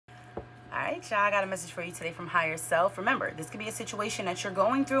Alright, y'all, I got a message for you today from Higher Self. Remember, this could be a situation that you're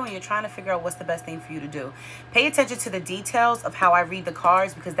going through and you're trying to figure out what's the best thing for you to do. Pay attention to the details of how I read the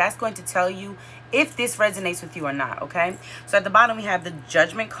cards, because that's going to tell you if this resonates with you or not, okay? So at the bottom we have the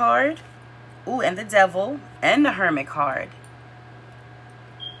Judgment card, ooh, and the Devil, and the Hermit card.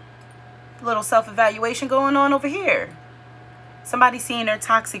 A little self-evaluation going on over here. Somebody seeing their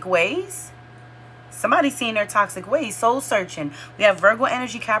toxic ways. Somebody's seeing their toxic ways, soul searching. We have Virgo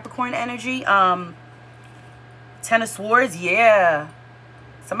energy, Capricorn energy, Ten of Swords, yeah.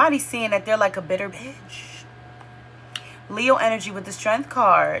 Somebody's seeing that they're like a bitter bitch. Leo energy with the Strength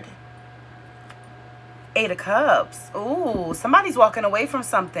card. Eight of Cups. Ooh, somebody's walking away from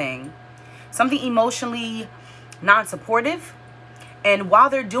something. Something emotionally non-supportive. And while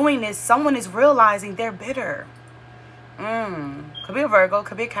they're doing this, someone is realizing they're bitter. Could be a Virgo,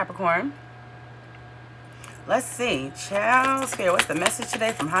 could be a Capricorn. Let's see. Child Spirit, what's the message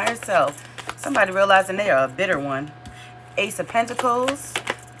today from Higher Self? Somebody realizing they are a bitter one. Ace of Pentacles.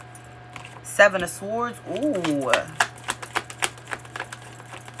 Seven of Swords. Ooh.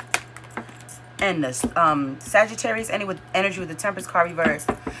 And the Sagittarius energy with the Temperance card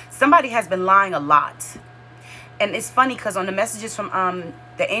reversed. Somebody has been lying a lot. And it's funny because on the messages from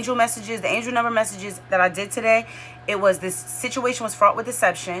the angel messages, the angel number messages that I did today, it was this situation was fraught with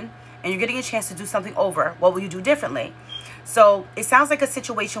deception. And you're getting a chance to do something over. What will you do differently? So it sounds like a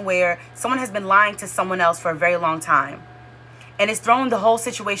situation where someone has been lying to someone else for a very long time. And it's thrown the whole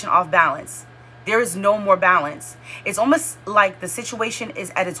situation off balance. There is no more balance. It's almost like the situation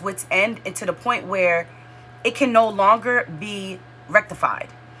is at its wit's end, and to the point where it can no longer be rectified.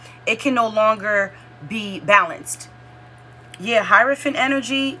 It can no longer be balanced. Yeah, Hierophant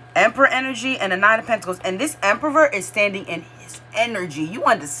energy, Emperor energy, and the Nine of Pentacles. And this Emperor is standing in his energy. You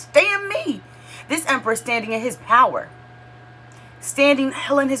understand me? This Emperor is standing in his power. Standing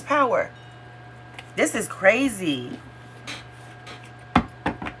hell in his power. This is crazy.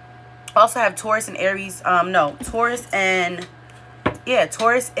 Also have Taurus and Aries. Taurus and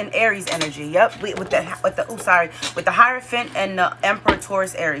Aries energy. Yep, with the Hierophant and the Emperor,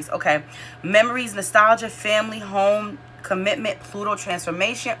 Taurus, Aries. Okay. Memories, nostalgia, family, home, commitment, Pluto,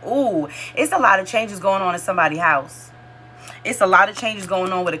 transformation. Ooh, it's a lot of changes going on in somebody's house. It's a lot of changes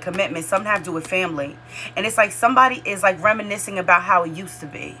going on with a commitment. Something have to do with family. And it's like somebody is like reminiscing about how it used to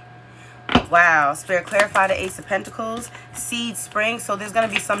be. Wow. Spirit, clarify the Ace of Pentacles. Seed, spring. So there's going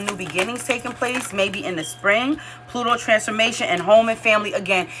to be some new beginnings taking place. Maybe in the spring. Pluto, transformation, and home and family.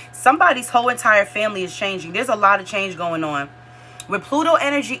 Again, somebody's whole entire family is changing. There's a lot of change going on. With Pluto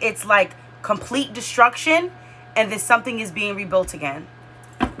energy, it's like complete destruction. And then something is being rebuilt again.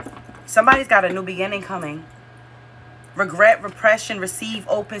 Somebody's got a new beginning coming. Regret, repression, receive,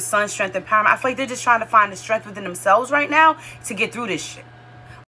 open, sun, strength, empowerment. I feel like they're just trying to find the strength within themselves right now to get through this shit.